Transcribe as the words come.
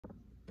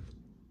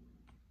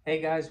Hey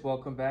guys,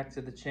 welcome back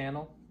to the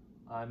channel.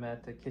 I'm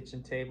at the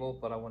kitchen table,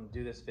 but I want to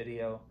do this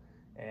video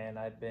and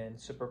I've been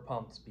super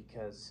pumped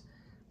because,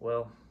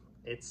 well,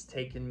 it's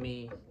taken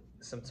me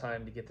some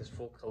time to get this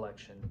full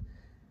collection.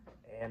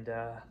 And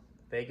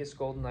Vegas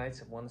Golden Knights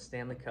have won the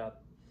Stanley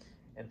Cup.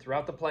 And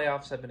throughout the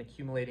playoffs, I've been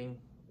accumulating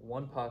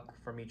one puck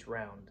from each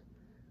round.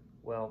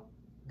 Well,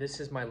 this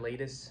is my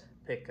latest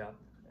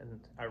pickup, and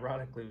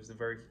ironically, it was the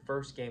very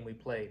first game we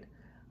played.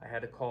 I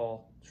had to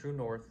call True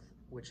North,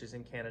 which is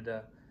in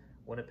Canada,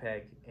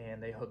 Winnipeg,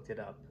 and they hooked it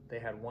up. They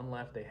had one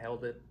left, they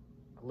held it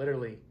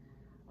literally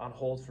on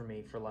hold for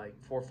me for like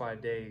 4 or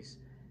 5 days,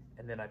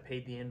 and then I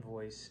paid the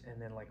invoice, and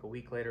then like a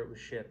week later it was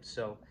shipped.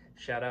 So,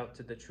 shout out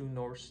to the True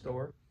North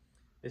store.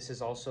 This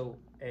is also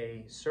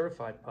a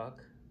certified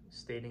puck,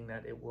 stating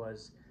that it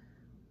was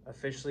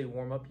officially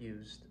warm up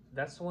used.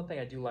 That's the one thing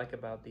I do like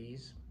about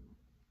these.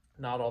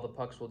 Not all the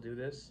pucks will do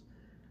this.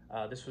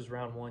 This was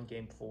round one,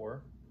 game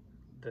four.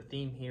 The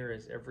theme here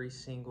is every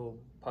single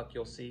puck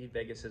you'll see,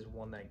 Vegas has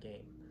won that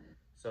game.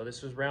 So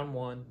this was round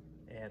one,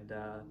 and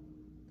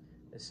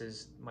this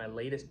is my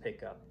latest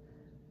pickup.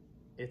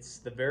 It's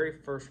the very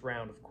first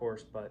round, of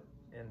course, but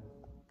in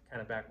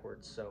kind of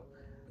backwards. So,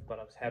 but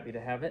I was happy to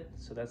have it.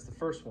 So that's the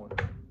first one.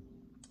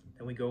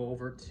 Then we go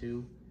over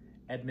to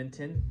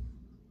Edmonton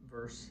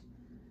versus,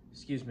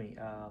 excuse me,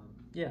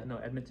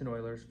 Edmonton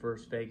Oilers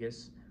versus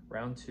Vegas,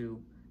 round two,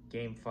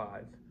 game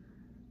five.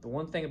 The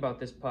one thing about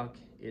this puck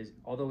is,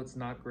 although it's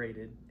not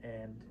graded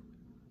and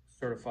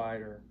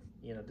certified or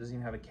doesn't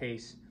even have a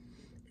case,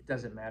 it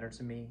doesn't matter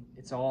to me.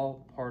 It's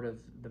all part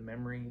of the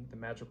memory, the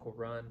magical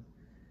run,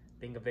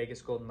 being a Vegas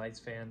Golden Knights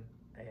fan,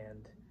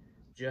 and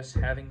just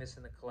having this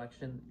in the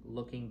collection,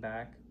 looking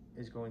back,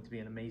 is going to be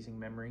an amazing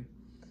memory.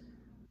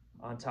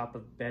 On top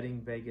of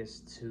betting Vegas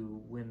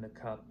to win the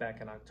cup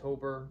back in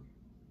October,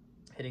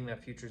 hitting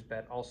that futures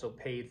bet also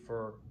paid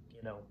for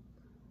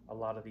a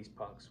lot of these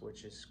pucks,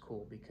 which is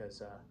cool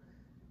because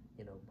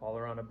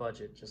baller on a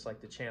budget, just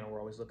like the channel. We're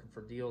always looking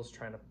for deals,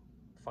 trying to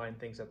find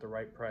things at the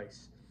right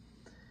price.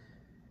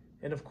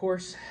 And of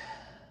course,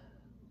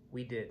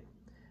 we did.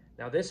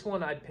 Now this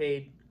one I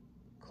paid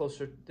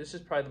closer. This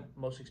is probably the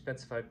most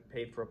expensive I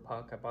paid for a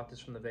puck. I bought this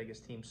from the Vegas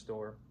team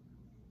store,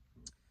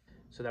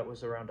 so that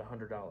was around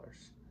 $100.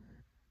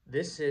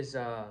 This is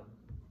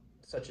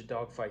such a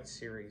dogfight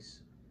series,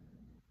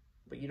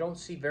 but you don't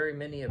see very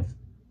many of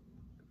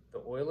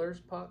the Oilers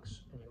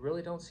pucks, and you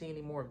really don't see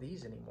any more of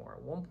these anymore.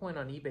 At one point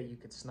on eBay, you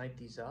could snipe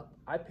these up.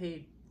 I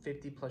paid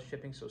 50 plus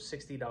shipping, so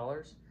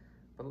 $60,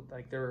 but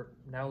like they're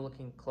now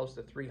looking close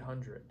to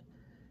 300.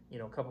 A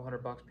couple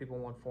 $100 people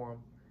want for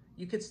them.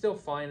 You could still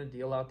find a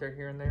deal out there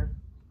here and there,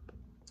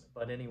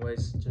 but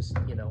anyways, just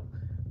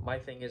my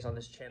thing is on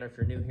this channel. If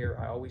you're new here,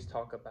 I always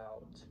talk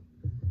about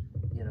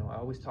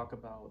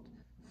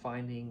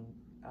finding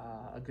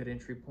a good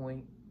entry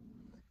point,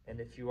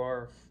 and if you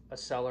are a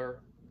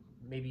seller,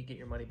 maybe you get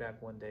your money back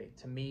one day.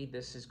 To me,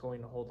 this is going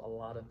to hold a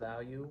lot of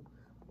value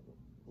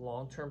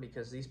long term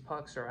because these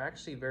pucks are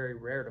actually very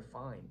rare to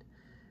find.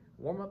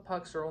 Warm up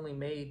pucks are only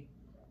made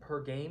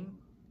per game,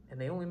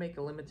 and they only make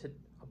a limited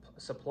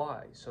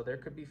supply. So there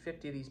could be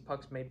 50 of these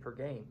pucks made per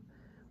game.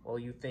 Well,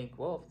 you think,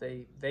 well,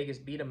 if Vegas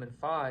beat them in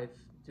five,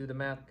 do the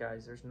math,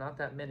 guys. There's not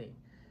that many.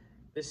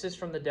 This is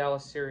from the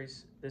Dallas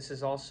series. This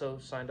is also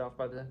signed off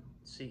by the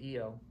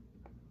CEO,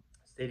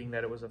 stating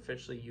that it was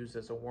officially used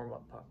as a warm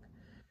up puck.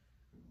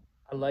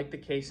 I like the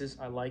cases.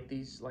 I like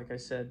these, like I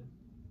said,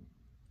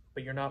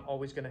 but you're not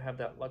always going to have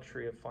that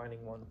luxury of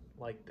finding one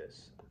like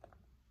this.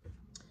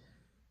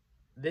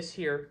 This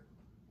here,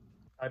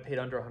 I paid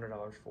under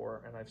 $100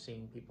 for, and I've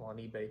seen people on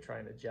eBay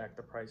trying to jack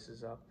the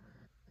prices up.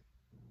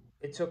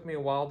 It took me a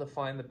while to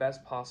find the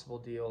best possible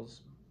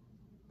deals,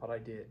 but I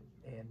did,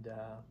 and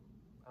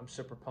I'm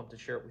super pumped to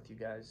share it with you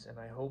guys, and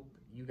I hope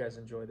you guys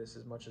enjoy this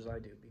as much as I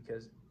do,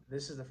 because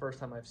this is the first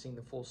time I've seen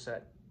the full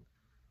set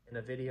in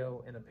a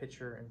video, in a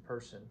picture, in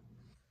person.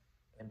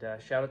 And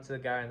shout out to the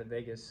guy in the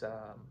Vegas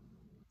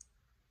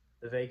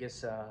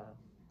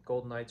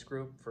Golden Knights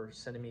group for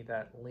sending me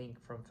that link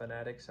from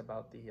Fanatics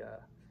about the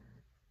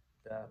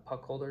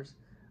puck holders.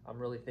 I'm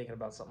really thinking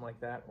about something like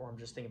that, or I'm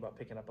just thinking about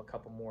picking up a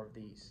couple more of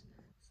these.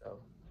 So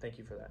thank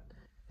you for that.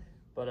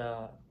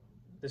 But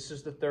this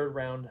is the third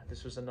round.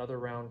 This was another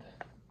round,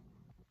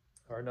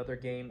 or another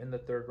game in the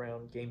third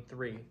round, game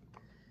three.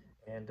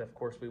 And of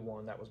course we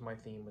won. That was my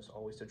theme, was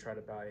always to try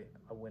to buy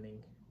a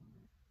winning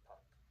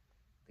puck.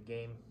 The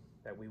game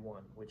that we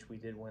won, which we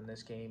did win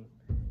this game,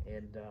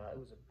 and it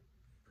was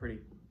a pretty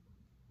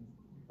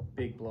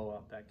big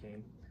blowout that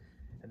game.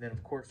 And then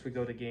of course we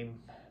go to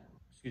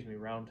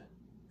round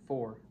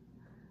four,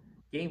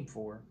 game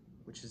four,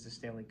 which is the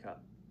Stanley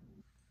Cup.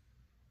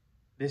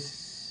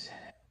 This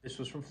this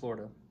was from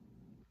Florida.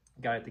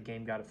 Guy at the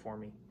game got it for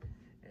me,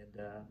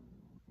 and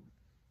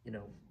you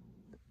know,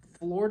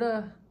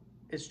 Florida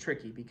is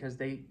tricky because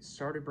they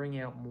started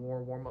bringing out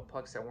more warm up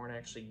pucks that weren't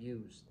actually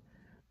used,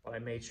 but I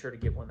made sure to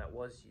get one that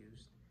was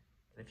used.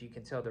 And if you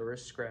can tell, there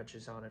is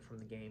scratches on it from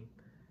the game,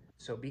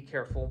 so be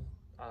careful.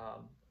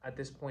 at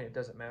this point, it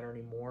doesn't matter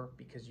anymore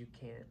because you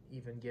can't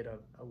even get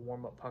a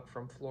warm-up puck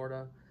from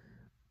Florida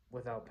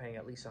without paying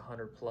at least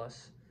 100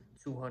 plus,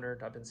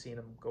 200. I've been seeing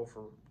them go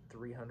for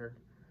 300.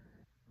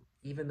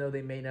 Even though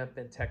they may not have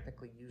been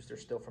technically used, they're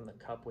still from the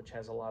cup, which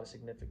has a lot of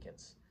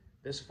significance.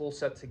 This full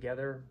set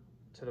together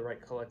to the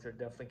right collector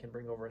definitely can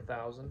bring over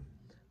 1,000.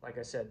 Like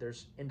I said,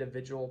 there's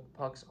individual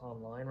pucks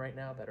online right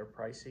now that are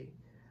pricey.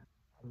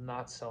 I'm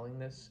not selling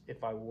this.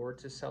 If I were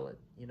to sell it,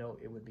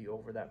 it would be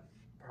over that,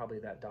 probably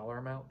that dollar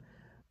amount.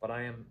 But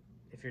I am,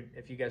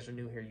 if you guys are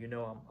new here,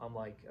 I'm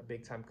like a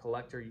big time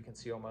collector. You can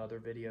see all my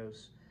other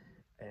videos,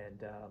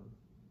 and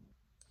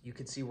you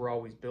can see we're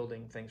always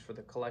building things for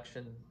the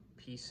collection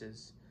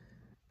pieces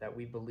that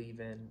we believe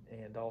in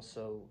and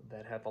also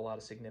that have a lot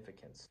of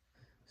significance.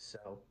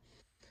 So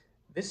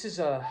this is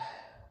a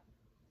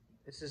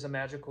this is a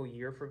magical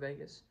year for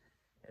Vegas,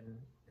 and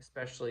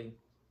especially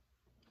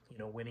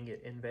winning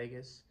it in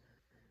Vegas.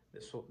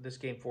 This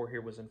game 4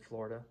 here was in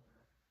Florida.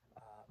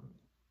 Um,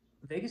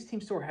 Vegas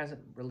Team Store hasn't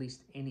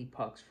released any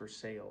pucks for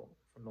sale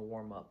from the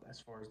warm up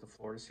as far as the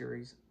Florida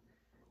series.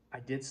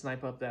 I did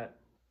snipe up that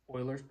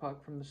Oilers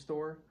puck from the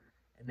store,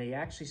 and they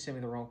actually sent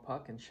me the wrong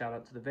puck. And shout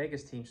out to the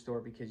Vegas Team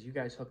Store because you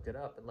guys hooked it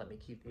up and let me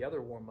keep the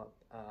other warm up.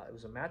 It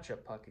was a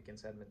matchup puck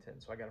against Edmonton,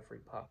 so I got a free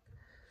puck.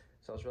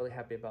 So I was really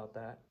happy about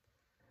that.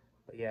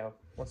 But yeah,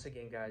 once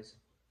again, guys,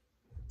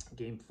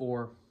 Game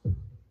 4,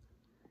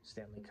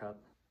 Stanley Cup.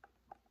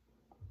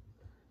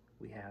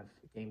 We have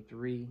Game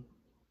 3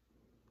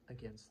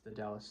 against the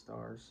Dallas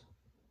Stars.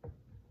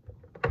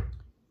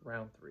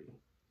 Round 3.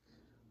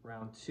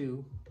 Round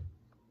 2,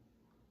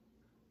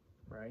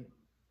 right?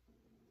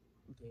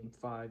 Game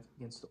 5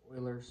 against the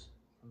Oilers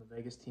from the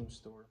Vegas Team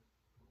Store.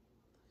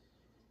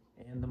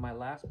 And then my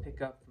last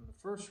pickup from the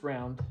first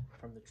round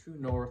from the True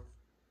North,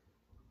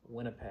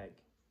 Winnipeg.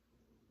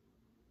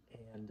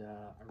 And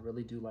I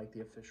really do like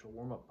the official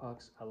warm-up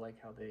pucks. I like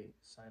how they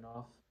sign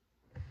off.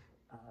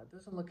 It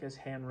doesn't look as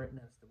handwritten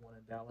as the one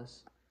in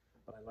Dallas,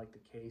 but I like the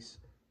case.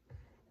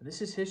 And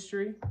this is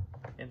history.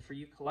 And for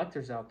you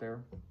collectors out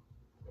there,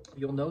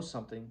 you'll know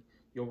something.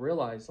 You'll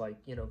realize,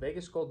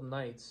 Vegas Golden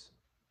Knights,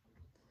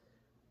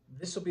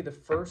 this will be the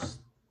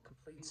first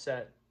complete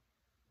set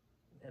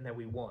and that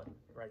we won,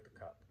 right, the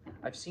cup.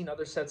 I've seen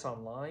other sets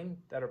online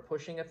that are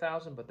pushing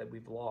 1,000, but that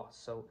we've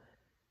lost. So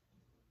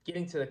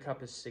getting to the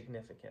cup is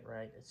significant,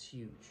 right? It's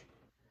huge.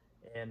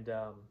 And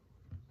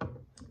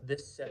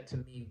this set to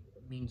me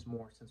means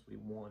more since we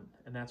won.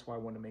 And that's why I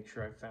want to make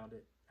sure I found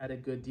it at a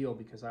good deal,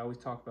 because I always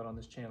talk about on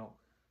this channel,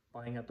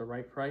 buying at the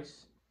right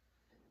price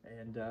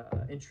and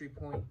entry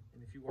point.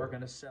 And if you are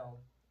going to sell,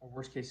 or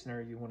worst case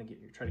scenario, you want to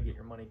try to get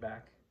your money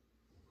back.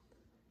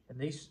 And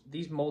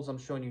these molds I'm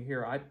showing you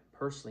here, I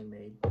personally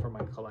made for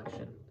my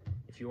collection.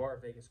 If you are a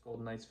Vegas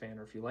Golden Knights fan,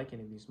 or if you like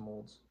any of these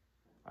molds,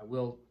 I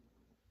will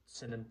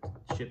send them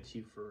shipped to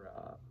you for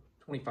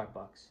 25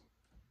 bucks.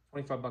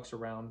 25 bucks a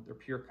round. They're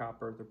pure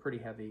copper. They're pretty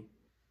heavy,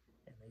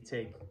 and they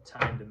take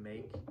time to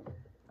make.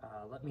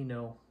 Let me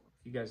know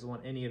if you guys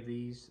want any of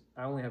these.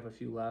 I only have a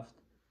few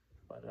left,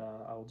 but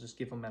I'll just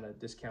give them at a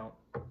discount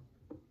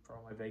for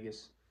all my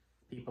Vegas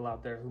people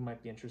out there who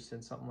might be interested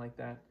in something like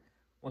that.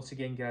 Once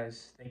again,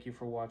 guys, thank you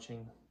for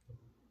watching.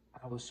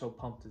 I was so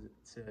pumped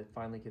to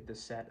finally get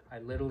this set. I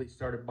literally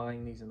started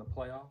buying these in the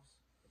playoffs,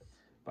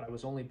 but I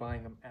was only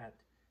buying them at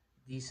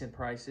decent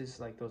prices,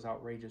 like those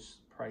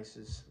outrageous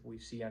prices we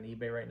see on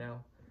eBay right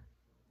now.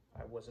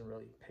 I wasn't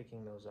really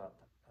picking those up.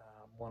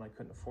 One, I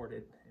couldn't afford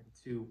it, and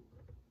two,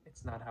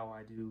 it's not how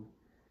I do,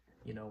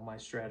 my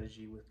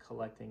strategy with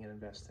collecting and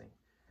investing.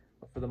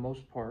 But for the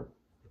most part,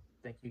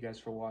 thank you guys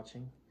for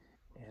watching,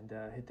 and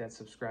hit that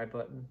subscribe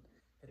button,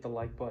 hit the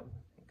like button,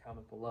 and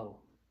comment below.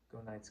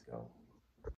 Go Knights, go.